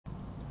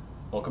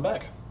Welcome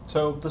back.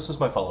 So this is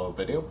my follow-up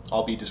video.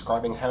 I'll be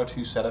describing how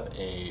to set up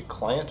a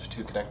client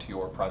to connect to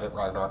your private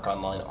Ragnarok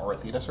Online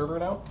rAthena server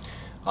now.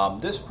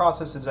 This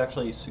process is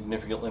actually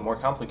significantly more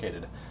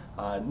complicated.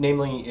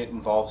 Namely, it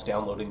involves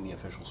downloading the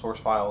official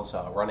source files,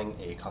 running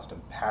a custom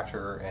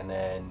patcher, and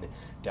then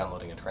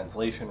downloading a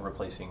translation,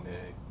 replacing the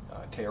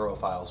kro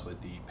files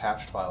with the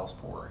patched files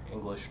for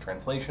English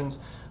translations,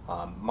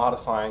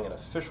 modifying an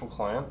official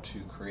client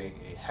to create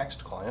a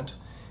hexed client,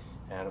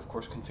 and of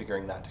course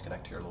configuring that to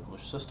connect to your local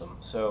system.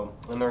 So,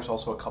 and there's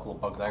also a couple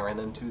of bugs I ran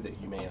into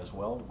that you may as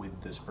well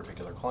with this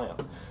particular client.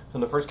 So in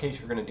the first case,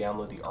 you're going to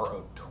download the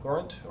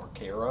rOtorrent, or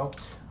KRO.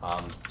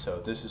 So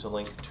this is a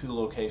link to the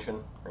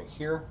location right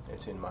here.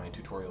 It's in my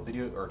tutorial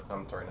video, or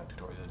I'm sorry, not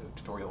tutorial,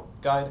 tutorial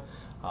guide.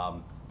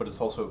 But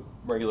it's also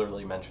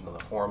regularly mentioned on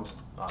the forums,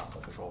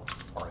 official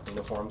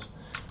rAthena forums.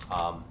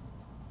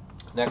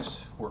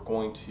 Next, we're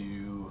going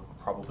to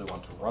probably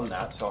want to run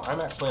that. So I'm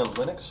actually on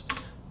Linux.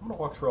 I'm going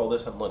to walk through all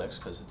this on Linux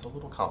because it's a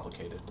little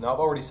complicated. Now,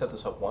 I've already set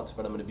this up once,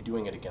 but I'm going to be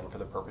doing it again for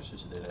the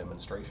purposes of the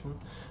demonstration.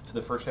 So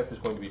the first step is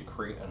going to be to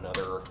create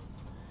another,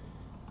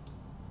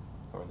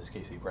 or in this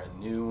case, a brand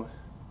new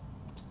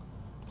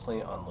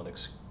play on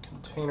Linux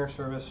container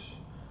service.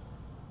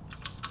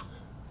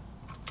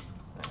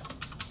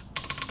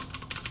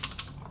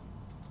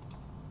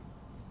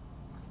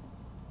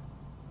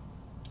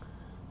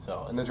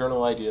 So, and the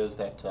general idea is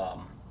that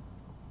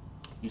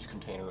each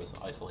container is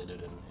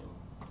isolated and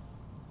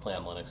play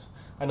on Linux.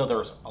 I know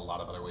there's a lot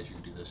of other ways you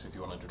can do this if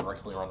you want to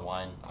directly run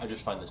wine. I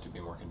just find this to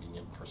be more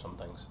convenient for some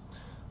things.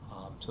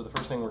 So the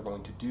first thing we're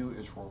going to do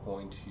is we're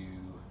going to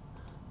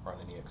run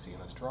an exe in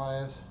this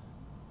drive. So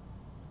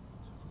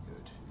if we go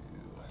to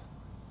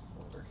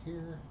folder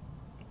here,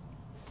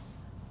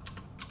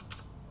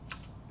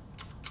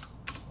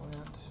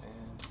 plant,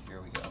 and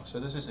here we go. So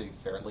this is a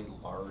fairly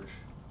large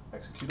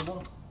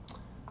executable.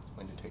 It's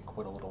going to take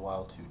quite a little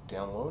while to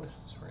download.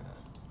 So we're going to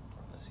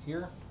run this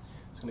here.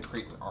 It's going to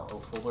create an RO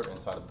folder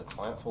inside of the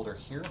client folder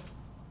here.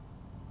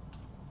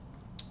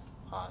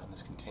 And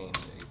this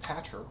contains a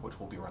patcher, which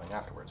we'll be running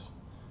afterwards.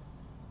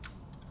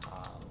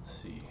 Let's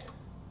see.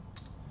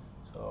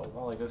 So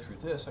while I go through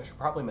this, I should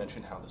probably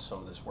mention how some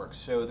of this works.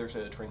 So there's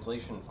a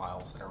translation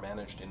files that are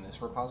managed in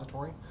this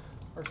repository.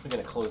 We're actually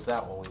going to close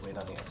that while we wait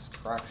on the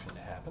extraction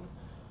to happen.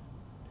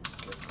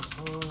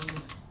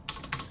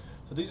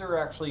 So these are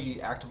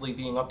actually actively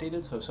being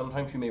updated, so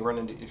sometimes you may run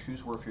into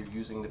issues where if you're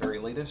using the very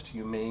latest,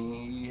 you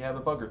may have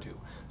a bug or two.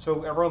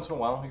 So every once in a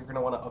while, you're going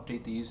to want to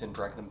update these and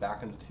drag them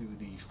back into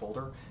the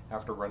folder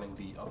after running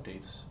the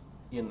updates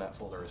in that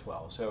folder as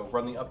well. So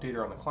run the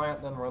updater on the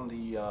client, then run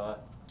the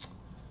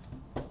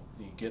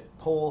git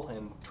pull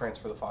and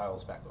transfer the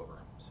files back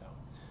over. So,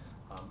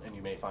 and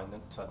you may find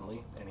that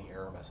suddenly any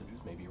error messages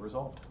may be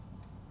resolved.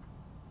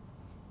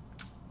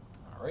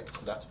 All right,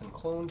 so that's been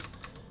cloned.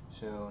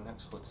 So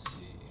next, let's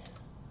see.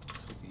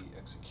 Looks like the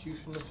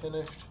execution is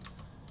finished,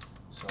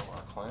 so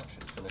our client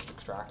should have finished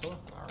extracting.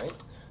 All right,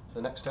 so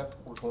the next step,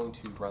 we're going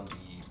to run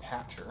the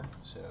patcher.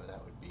 So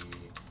that would be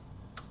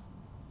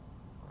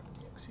running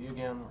the exe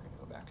again. We're going to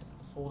go back into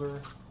the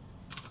folder,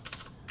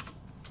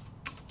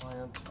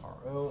 client,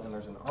 RO, and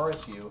there's an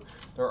RSU.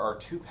 There are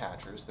two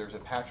patchers. There's a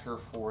patcher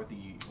for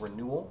the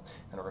renewal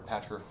and a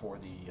patcher for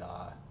the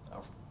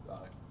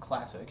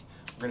classic.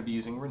 We're going to be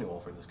using renewal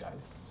for this guide.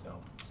 So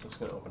it's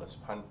going to open a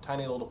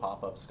tiny little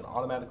pop-up. It's going to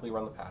automatically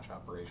run the patch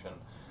operation.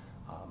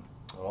 And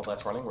while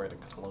that's running, we're going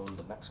to clone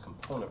the next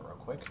component real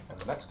quick. And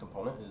the next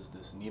component is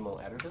this Nemo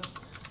editor,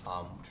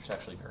 which is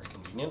actually very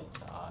convenient.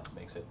 It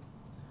makes it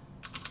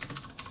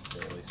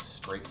fairly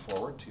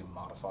straightforward to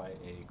modify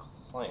a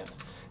client.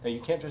 Now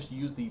you can't just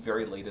use the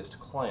very latest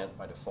client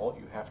by default.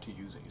 You have to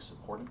use a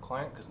supported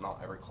client because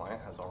not every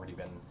client has already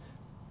been.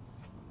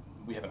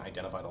 We haven't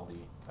identified all the,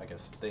 I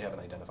guess they haven't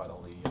identified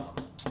all the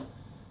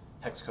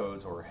hex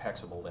codes or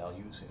hexable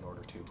values in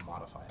order to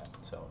modify it.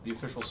 So the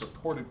official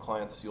supported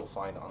clients you'll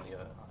find on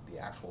the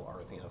actual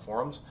rAthena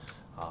forums,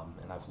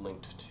 and I've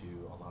linked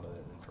to a lot of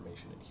that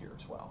information in here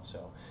as well.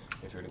 So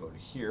if you're to go to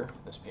here,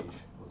 this page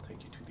will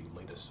take you to the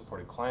latest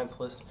supported clients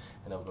list,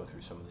 and it'll go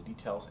through some of the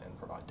details and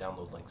provide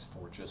download links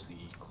for just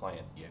the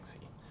client exe.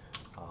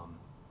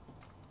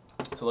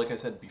 So like I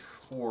said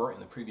before in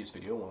the previous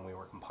video when we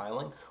were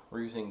compiling,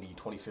 we're using the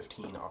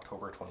 2015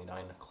 October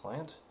 29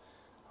 client.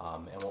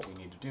 And what we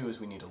need to do is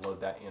we need to load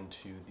that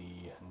into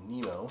the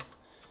Nemo.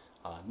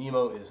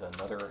 Nemo is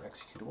another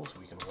executable, so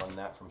we can run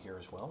that from here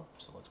as well.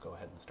 So let's go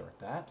ahead and start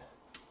that.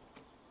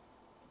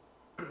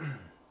 And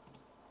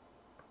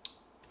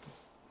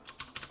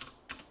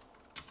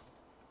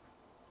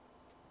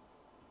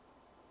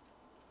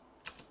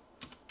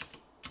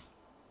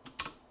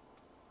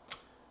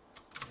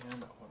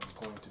what I'm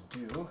going to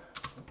do is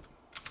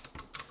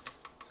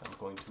I'm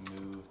going to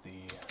move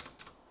the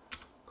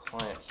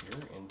client here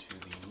into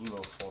the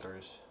Nemo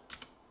folders.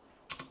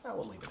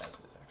 We'll leave it as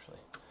is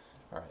actually.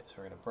 Alright, so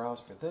we're going to browse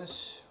for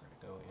this.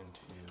 We're going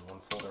to go into one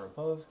folder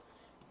above.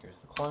 Here's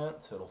the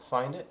client, so it'll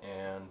find it,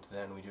 and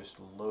then we just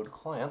load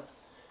client.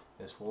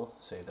 this will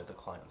say that the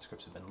client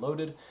scripts have been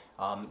loaded.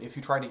 If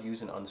you try to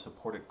use an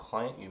unsupported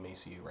client, you may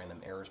see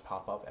random errors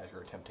pop up as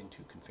you're attempting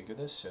to configure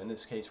this. So in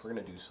this case, we're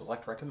going to do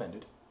select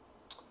recommended,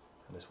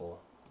 and this will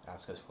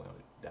ask us if we want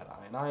data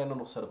INI, and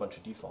it'll set a bunch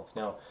of defaults.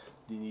 Now,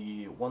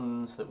 the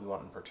ones that we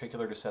want in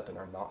particular to set that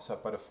are not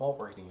set by default,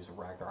 we're going to use a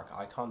Ragnarok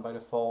icon by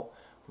default.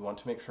 We want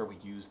to make sure we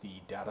use the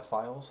data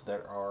files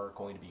that are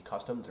going to be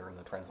custom, that are in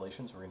the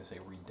translation, so we're going to say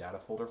read data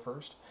folder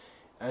first.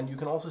 And you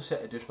can also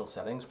set additional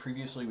settings.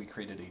 Previously, we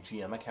created a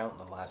GM account in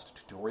the last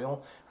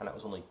tutorial, and that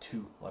was only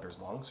 2 letters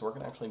long, so we're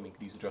going to actually make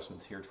these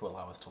adjustments here to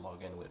allow us to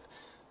log in with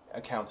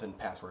accounts and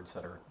passwords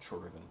that are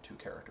shorter than 2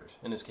 characters.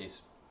 In this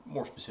case,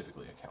 more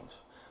specifically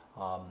accounts.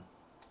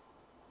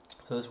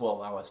 So this will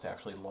allow us to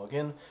actually log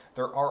in.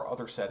 There are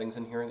other settings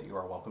in here that you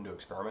are welcome to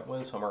experiment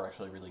with. Some are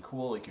actually really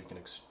cool, like you can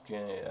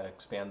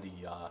expand the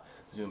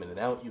zoom in and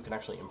out. You can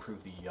actually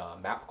improve the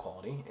map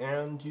quality,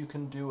 and you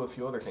can do a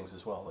few other things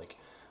as well, like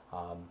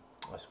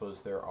I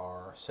suppose there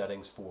are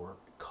settings for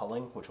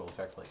culling, which will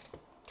affect like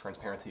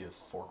transparency of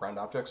foreground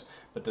objects,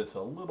 but that's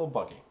a little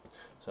buggy.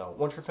 So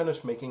once you're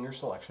finished making your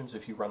selections,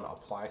 if you run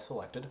apply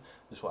selected,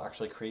 this will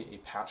actually create a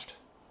patched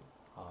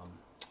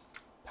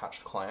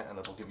client, and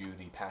it will give you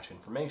the patch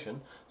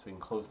information. So we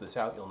can close this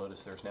out. You'll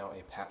notice there's now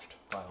a patched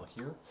file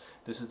here.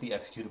 This is the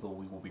executable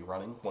we will be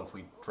running once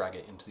we drag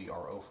it into the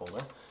RO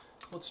folder.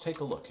 So let's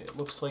take a look. It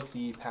looks like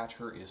the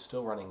patcher is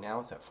still running now.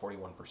 It's at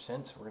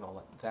 41%, so we're going to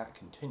let that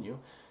continue.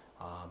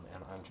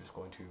 And I'm just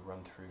going to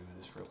run through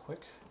this real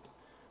quick.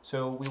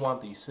 So we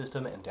want the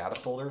system and data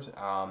folders.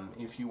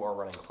 If you are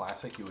running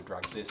Classic, you would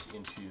drag this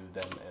into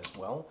them as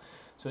well.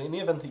 So in the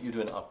event that you do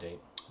an update,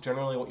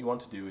 generally what you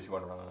want to do is you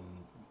want to run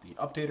the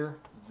updater,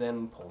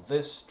 then pull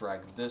this,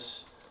 drag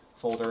this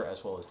folder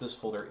as well as this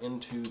folder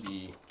into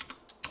the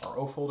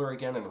RO folder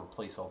again and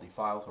replace all the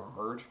files or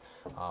merge.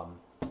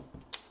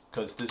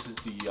 Because this is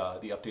the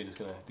update is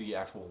going to, the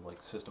actual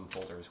like system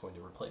folder is going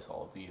to replace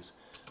all of these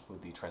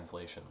with the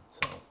translation.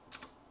 So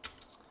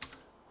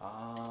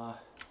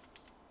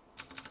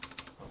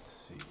let's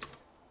see.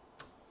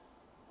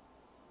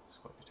 It's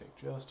going to take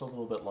just a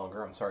little bit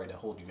longer. I'm sorry to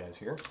hold you guys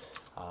here.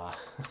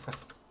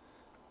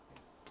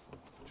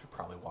 Should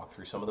probably walk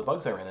through some of the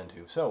bugs I ran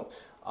into. So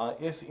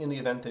if in the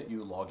event that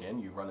you log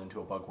in, you run into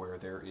a bug where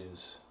there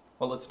is,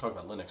 well, let's talk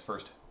about Linux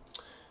first.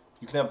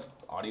 You can have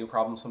audio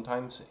problems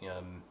sometimes,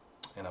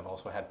 and I've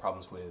also had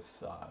problems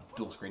with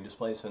dual screen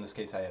displays. So in this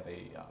case, I have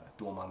a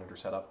dual monitor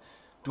setup.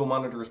 Dual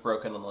monitor is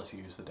broken unless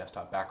you use the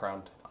desktop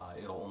background.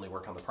 It'll only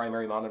work on the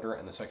primary monitor,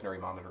 and the secondary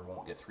monitor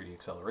won't get 3D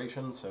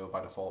acceleration, so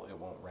by default it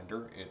won't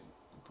render. It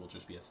will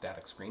just be a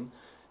static screen.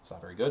 It's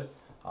not very good.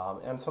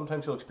 And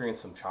sometimes you'll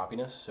experience some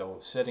choppiness, so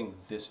setting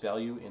this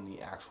value in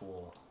the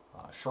actual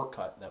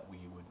shortcut that we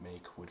would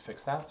make would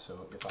fix that.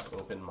 So if I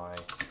open my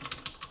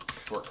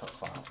shortcut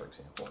file, for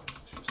example,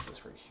 it's just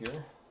this right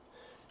here,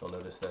 you'll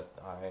notice that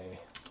I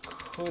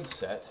could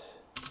set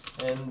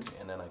end,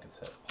 and then I could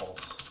set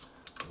pulse,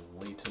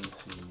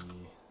 latency,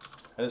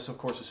 and this of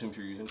course assumes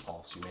you're using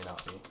pulse. You may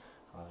not be.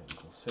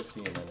 Equals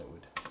 60, and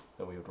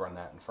then we would run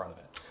that in front of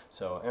it.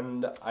 So,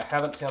 and I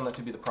haven't found that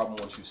to be the problem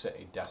once you set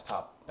a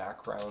desktop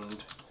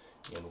background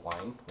in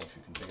Wine, once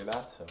you configure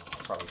that, so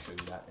I'll probably show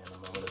you that in a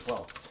moment as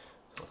well.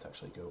 So let's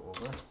actually go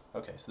over.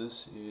 Okay, so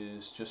this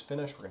is just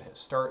finished. We're going to hit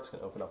start. It's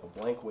going to open up a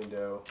blank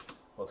window.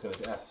 Well, it's going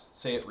to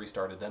say it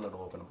restarted, then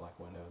it'll open a blank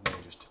window, and then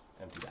we just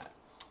empty that.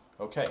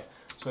 Okay,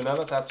 so now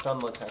that that's done,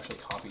 let's actually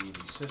copy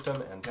the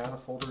system and data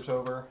folders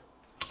over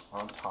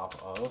on top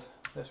of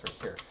this right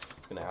here.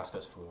 It's going to ask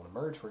us if we want to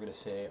merge. We're going to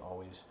say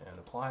always and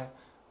apply.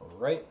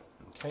 Overwrite.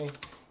 Okay.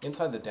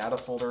 Inside the data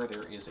folder,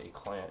 there is a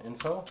client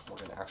info. We're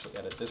going to actually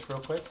edit this real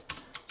quick.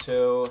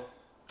 So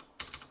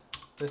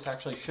this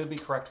actually should be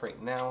correct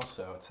right now.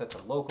 So it's set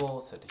to local,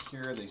 it's set to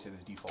here. These are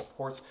the default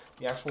ports.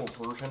 The actual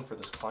version for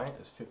this client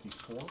is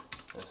 54.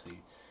 That's the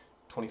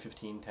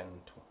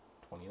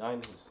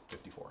 2015-10-29 is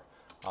 54.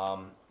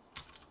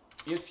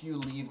 If you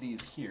leave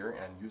these here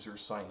and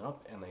users sign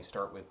up and they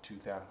start with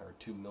 2,000 or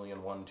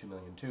 2,000,001,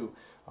 2,000,002,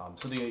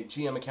 so the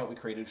GM account we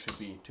created should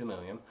be 2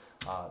 million.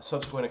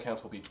 Subsequent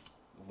accounts will be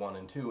 1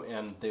 and 2,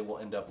 and they will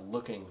end up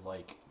looking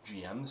like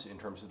GMs in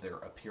terms of their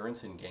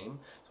appearance in game.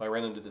 So I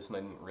ran into this and I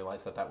didn't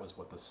realize that that was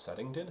what the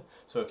setting did.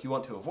 So if you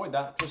want to avoid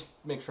that, just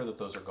make sure that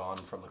those are gone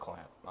from the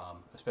client,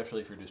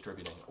 especially if you're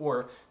distributing,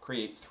 or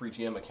create 3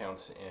 GM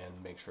accounts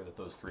and make sure that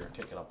those 3 are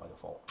taken up by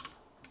default.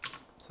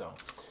 So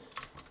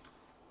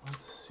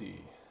let's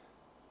see.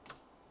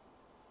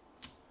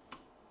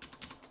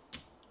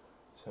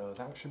 So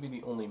that should be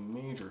the only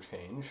major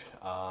change.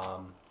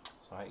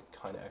 So I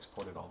kind of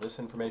exported all this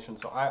information.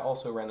 So I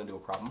also ran into a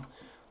problem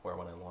where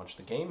when I launch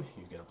the game,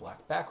 you get a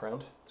black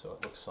background. So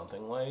it looks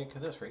something like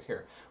this right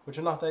here, which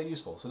is not that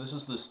useful. So this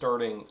is the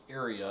starting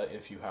area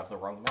if you have the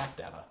wrong map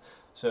data.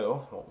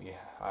 So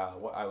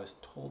what I was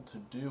told to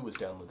do was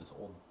download this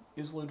old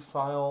isload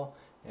file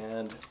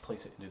and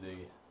place it into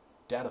the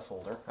data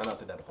folder, not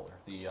the data folder,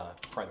 the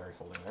primary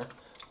folder there.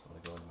 So I'm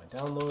going to go into my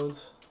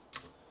downloads,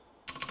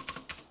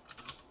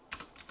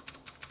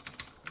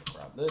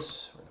 grab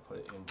this, we're going to put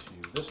it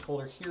into this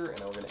folder here, and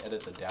now we're going to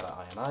edit the data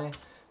ini.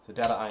 The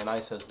data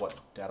ini says what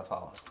data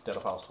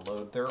files to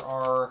load. There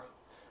are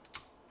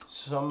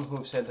some who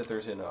have said that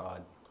there's an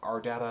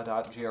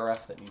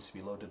rdata.grf that needs to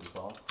be loaded as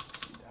well.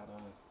 Let's see,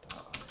 data.ini.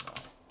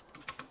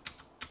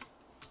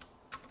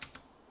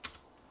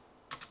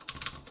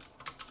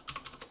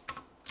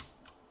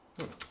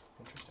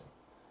 Interesting.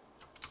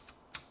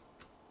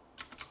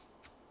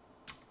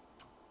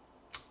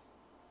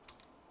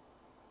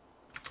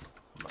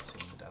 I'm not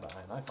seeing the data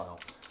ini file.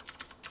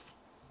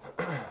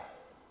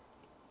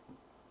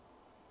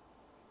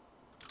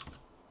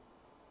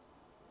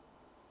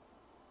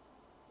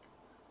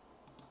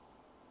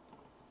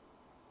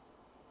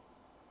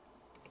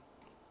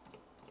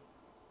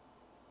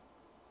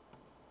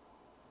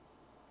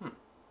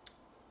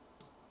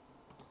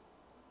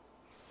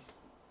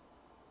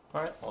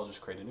 Alright, I'll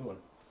just create a new one.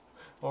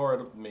 Or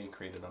it may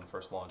create it on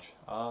first launch.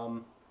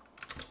 So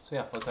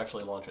yeah, let's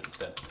actually launch it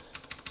instead.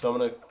 So I'm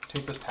going to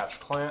take this patch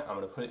client, I'm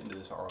going to put it into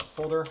this RF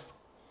folder.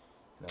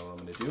 Now what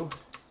I'm going to do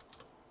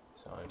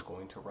is I'm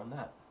going to run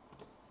that.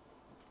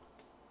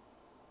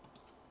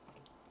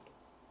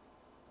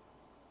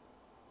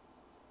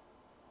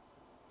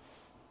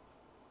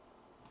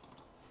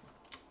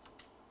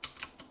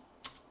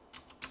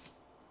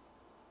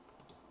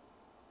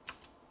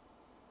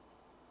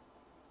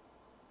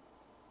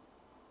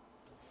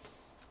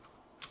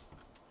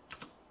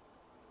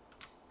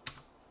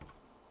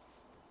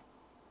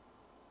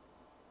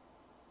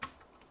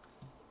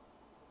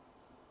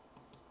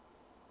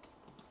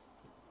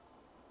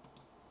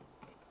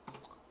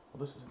 Well,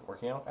 this isn't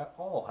working out at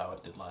all how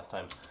it did last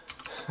time.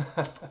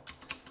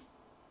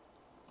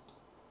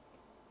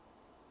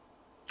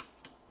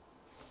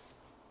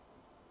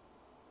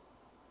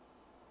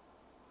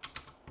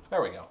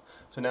 There we go.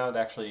 So now it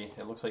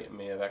looks like it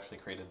may have actually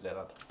created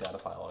the data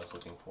file I was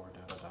looking for,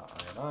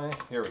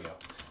 data.ini. Here we go.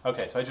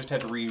 Okay, so I just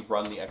had to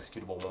rerun the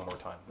executable one more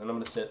time. Then I'm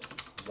going to set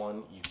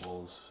 1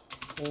 equals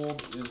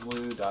old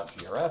islu.grf.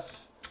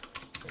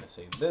 I'm going to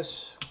save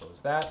this, close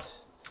that.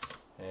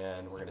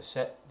 And we're going to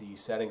set the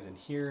settings in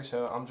here,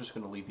 so I'm just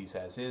going to leave these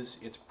as is.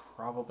 It's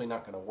probably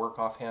not going to work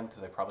offhand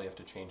because I probably have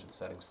to change the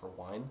settings for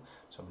wine,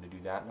 so I'm going to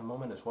do that in a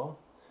moment as well.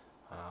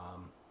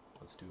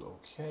 Let's do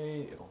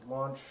OK, it'll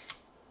launch.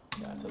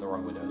 Yeah, it's in the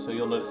wrong window, so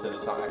you'll notice that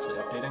it's not actually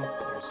updating.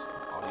 There's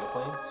audio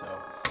playing, so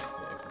I'm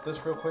going to exit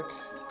this real quick.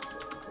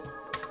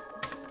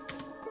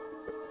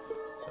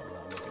 So I'm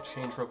going to make a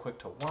change real quick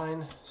to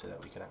wine so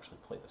that we can actually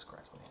play this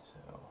correctly. So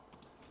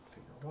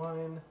configure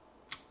wine.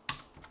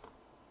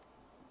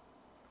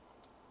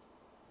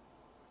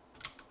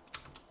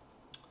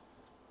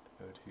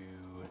 Go to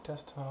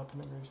desktop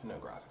integration, no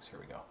graphics, here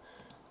we go.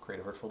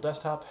 Create a virtual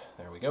desktop,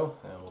 there we go.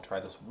 And we'll try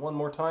this one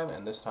more time,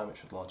 and this time it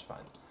should launch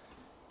fine.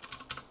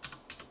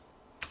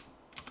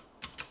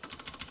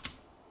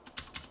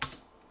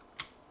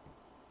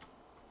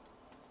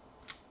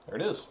 There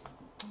it is.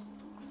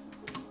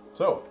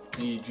 So,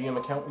 the GM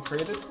account we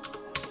created,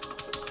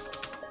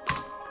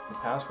 the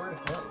password,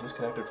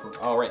 disconnected from,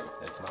 oh right,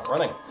 it's not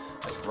running.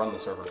 I should run the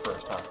server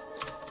first, huh?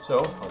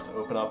 So, let's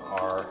open up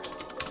our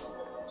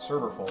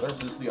server folder. So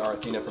this is the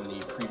rAthena from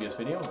the previous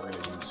video. We're going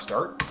to do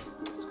start.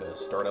 It's going to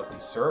start up the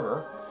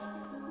server.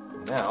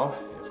 Now,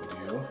 if we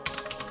do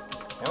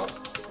account,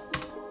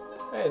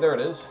 hey, there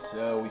it is.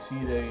 So we see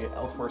the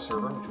elsewhere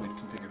server, which we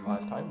configured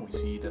last time. We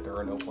see that there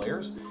are no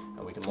players,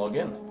 and we can log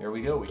in. Here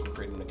we go. We can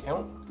create an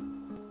account.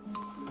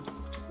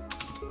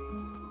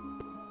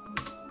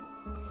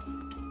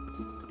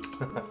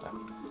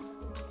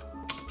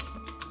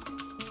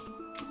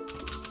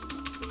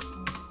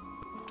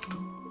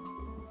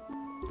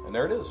 And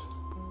there it is.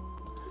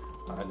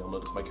 And you'll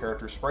notice my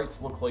character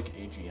sprites look like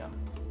AGM.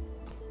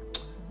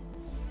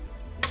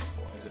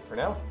 We'll exit for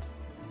now.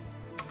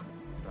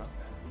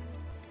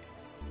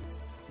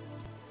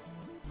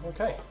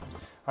 Okay,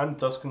 and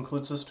thus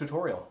concludes this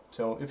tutorial.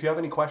 So if you have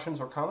any questions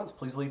or comments,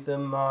 please leave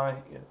them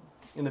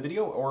in the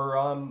video, or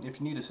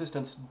if you need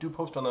assistance, do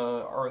post on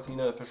the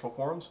rAthena official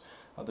forums.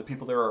 The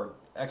people there are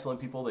excellent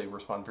people. They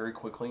respond very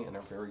quickly, and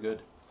they're very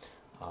good.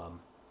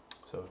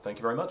 So thank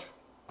you very much.